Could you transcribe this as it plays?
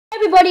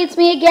everybody, it's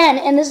me again,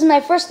 and this is my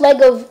first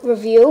LEGO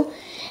review,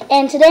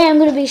 and today I'm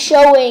going to be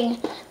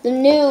showing the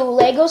new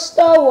LEGO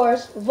Star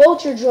Wars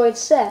Vulture droid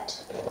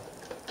set.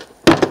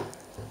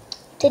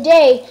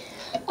 Today,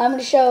 I'm going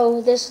to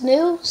show this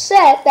new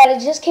set that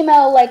it just came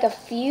out like a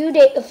few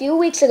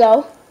weeks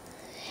ago,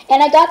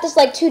 and I got this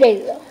like 2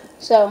 days ago.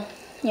 So,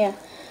 yeah.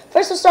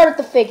 First, we'll start with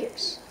the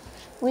figures.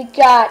 We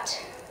have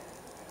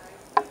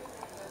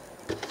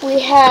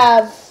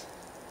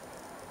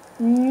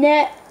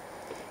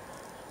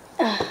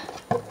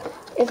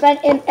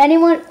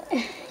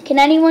can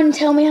anyone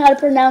tell me how to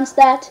pronounce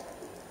that?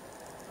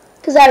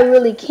 Because I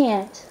really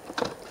can't.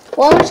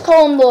 Well, I'm just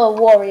call him the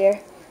warrior.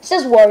 It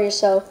says warrior,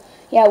 so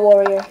yeah,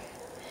 warrior.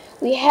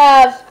 We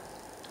have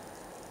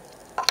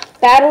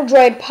battle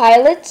droid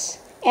pilots,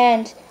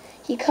 and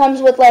he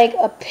comes with like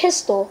a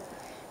pistol.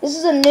 This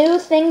is a new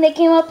thing they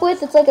came up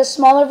with. It's like a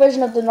smaller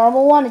version of the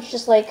normal one. It's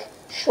just like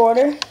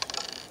shorter.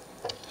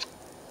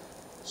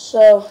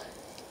 So,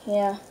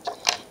 yeah.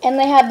 And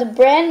they have the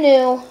brand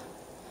new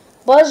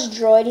Buzz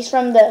droid. He's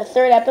from the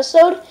 3rd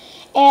episode.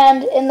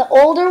 And in the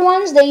older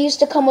ones, they used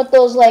to come with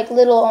those like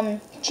little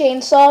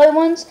chainsaw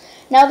ones.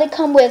 Now they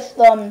come with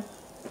the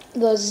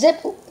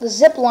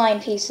zip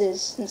line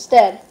pieces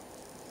instead.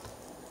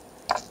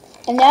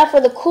 And now for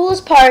the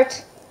coolest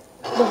part,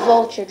 the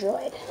vulture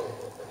droid.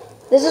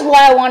 This is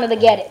why I wanted to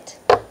get it,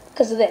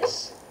 because of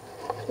this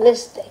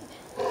thing.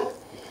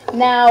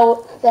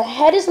 Now the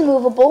head is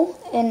movable,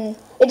 and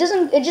it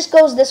just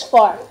goes this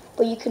far,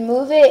 but you can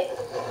move it.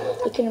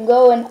 It can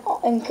go in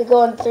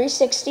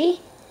 360,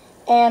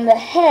 and the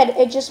head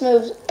it just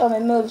moves.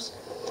 It moves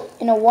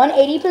in a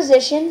 180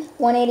 position,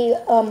 180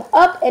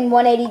 up and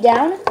 180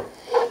 down,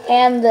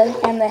 and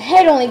the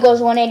head only goes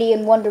 180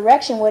 in one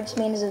direction, which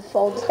means it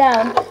folds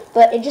down.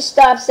 But it just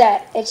stops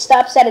at a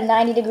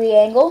 90-degree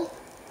angle.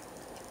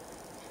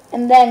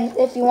 And then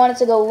if you want it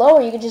to go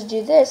lower, you could just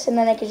do this, and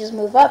then it could just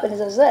move up, and it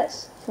does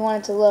this if you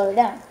want it to lower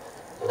down.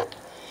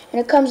 And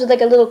it comes with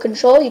like a little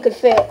control. You could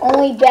fit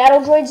only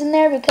battle droids in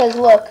there because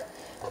look,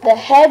 the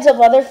heads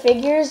of other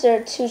figures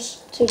are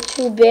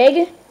too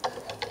big.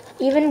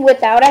 Even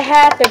without a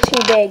hat, they're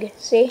too big.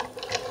 See?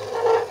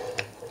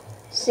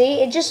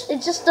 See? It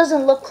just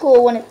doesn't look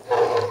cool when it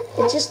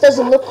just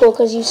doesn't look cool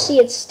because you see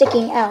it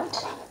sticking out.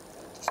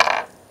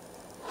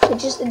 It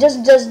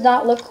just does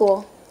not look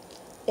cool.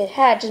 The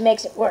hat just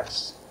makes it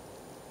worse.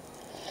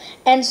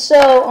 And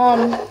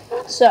so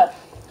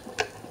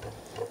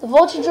the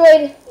vulture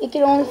droid, it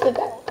can only fit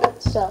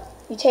that. So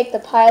you take the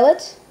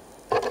pilot,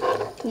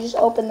 you just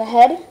open the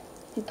head,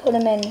 you put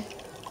him in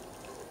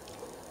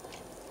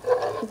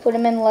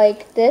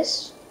like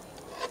this,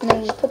 and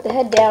then you just put the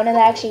head down, and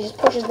it actually just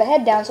pushes the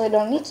head down so it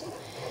don't need to.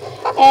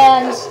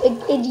 And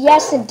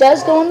yes, it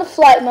does go in the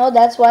flight mode.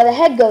 That's why the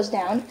head goes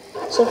down.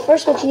 So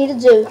first, what you need to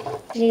do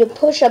is you need to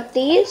push up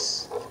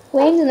these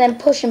wings and then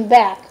push them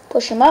back.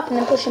 Push them up and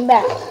then push them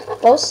back.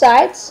 Both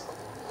sides.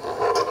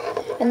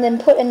 And then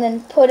put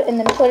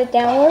it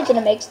downwards, and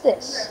it makes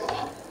this.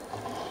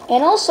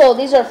 And also,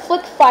 these are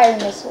flick fire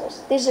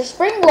missiles. These are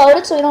spring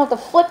loaded, so you don't have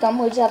to flick them.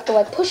 We just have to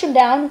like push them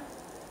down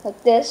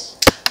like this.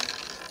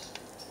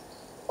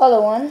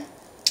 Other one.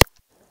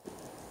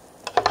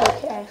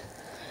 Okay.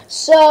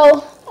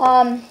 So,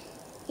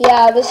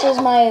 yeah, this is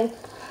my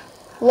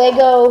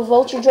LEGO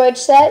Vulture droid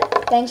set.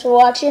 Thanks for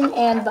watching,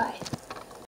 and bye.